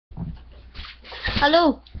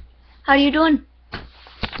Hello, how are you doing?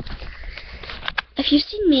 If you've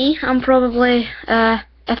seen me, I'm probably,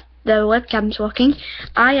 if the webcam's working,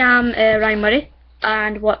 I am Ryan Murray,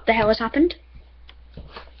 and what the hell has happened?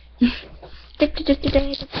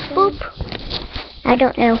 Boop. I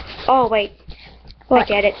don't know. Oh wait, What? I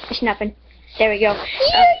get it, it's nothing. There we go.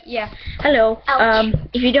 Yeah, hello, Ouch.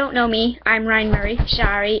 if you don't know me, I'm Ryan Murray.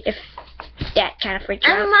 Sorry if that kind of freaked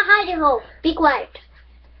you I'm out. in my hiding hole. Be quiet.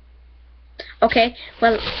 Okay,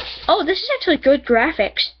 well, oh, this is actually good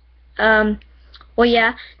graphics. Well,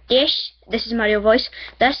 yeah, this is Mario voice.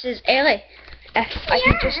 This is Ellie.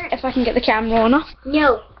 If I can get the camera on her.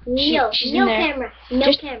 No, She's no in there. camera. No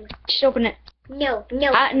Just- camera. Just open it. No.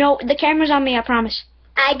 No, the camera's on me, I promise.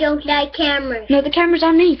 I don't like cameras. No, the camera's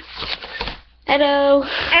on me. Hello.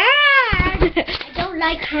 I don't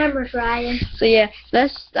like cameras, Ryan. So yeah,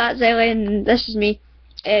 that's Ellie and this is me.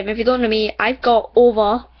 If you don't know me, I've got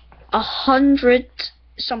over 100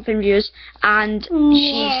 something views, and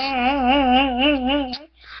she's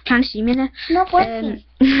can't see me now. Not working.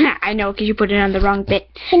 I know, because you put it on the wrong bit.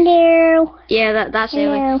 Hello. Yeah, that's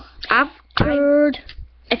Ellie. Hello. Turd.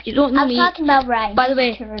 If you don't know I'm me, talking about Ryan. by the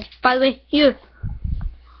way, Turd.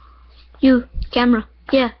 you camera,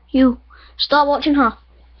 yeah, you start watching her.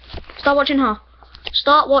 Start watching her.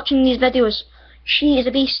 Start watching these videos. She is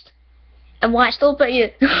a beast. And why I still put you?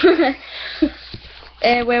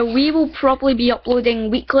 Where we will probably be uploading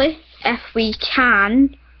weekly if we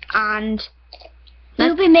can, and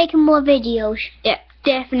We'll be making more videos. yeah,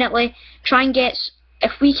 definitely try and get,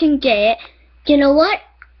 if we can get. You know what?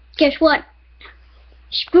 Guess what?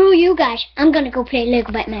 Screw you guys. I'm gonna go play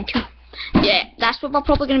Lego Batman 2. Yeah, that's what we're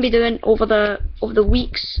probably going to be doing over the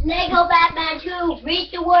weeks. Lego Batman 2. Read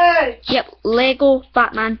the words. Yep, Lego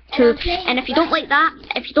Batman 2. And if you don't like that,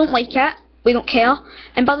 if you don't like it, we don't care.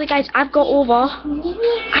 And by the way, guys, I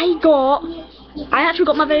actually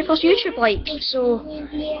got my very first YouTube like. So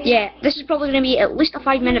yeah, this is probably going to be at least a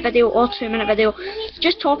 5-minute video or 2-minute video,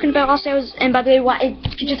 just talking about ourselves. And by the way,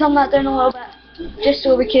 could you turn that down a little bit, just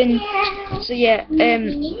so we can. So yeah,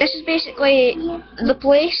 this is basically the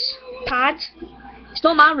place pad. It's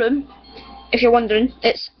not my room, if you're wondering.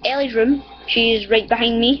 It's Ellie's room. She's right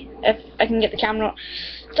behind me. If I can get the camera.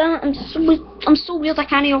 Damn, I'm so weird. I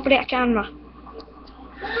can't operate a camera. Poison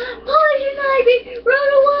Ivy,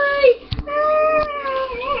 run away!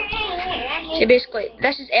 So basically,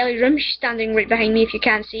 this is Ellie's room. She's standing right behind me. If you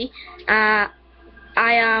can't see, I'm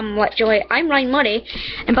Ryan Murray.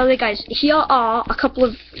 And by the way, guys, here are a couple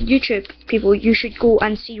of YouTube people you should go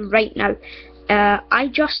and see right now.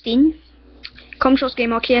 Justine, Comshots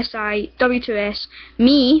Gamer, KSI, W2S,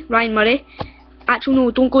 me, Ryan Murray. Actually, no,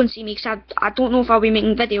 don't go and see me because I don't know if I'll be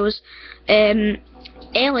making videos.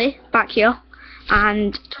 Ellie back here,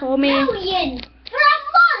 and Tommy. Million for a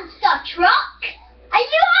monster truck? Are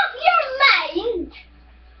you off your mind?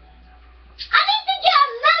 I need to get $1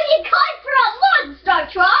 million coins for a monster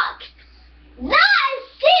truck. That is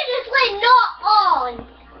seriously not on.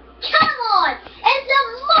 Come on, it's a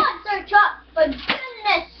monster truck, for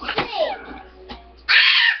goodness sake.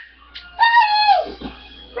 Ah!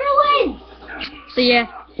 For a win. So yeah.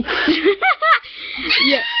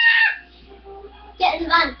 Yeah. Get in the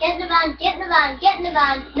van, get in the van, get in the van, get in the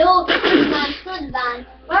van. No, get in the van, screw the van.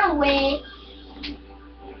 Run away.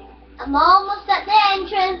 I'm almost at the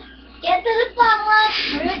entrance. Get to the farmland.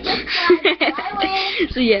 Route this fly away.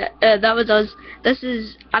 So yeah, that was us. This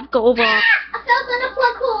is, I've got over. I fell in a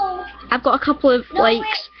plug hole. I've got a couple of No, likes.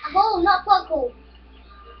 wait, a hole, not plug hole.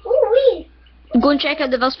 Ooh wee. Go and check out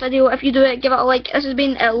the first video. If you do it, give it a like. This has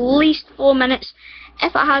been at least 4 minutes.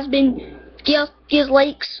 If it has been, give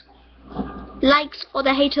likes. Likes for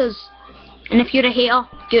the haters. And if you're a hater,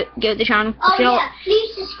 get out the channel. Oh If you're yeah,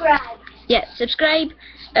 please subscribe. yeah, subscribe.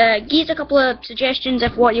 Give us a couple of suggestions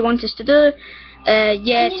of what you want us to do. Yeah,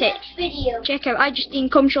 In the next video. check out Justine,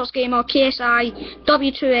 Comshots Gamer, KSI,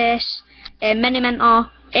 W2S, Miniminter,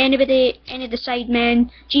 anybody, any of the Sidemen,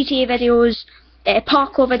 GTA videos,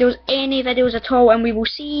 parkour videos, any videos at all, and we will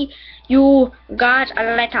see you guys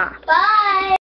later. Bye.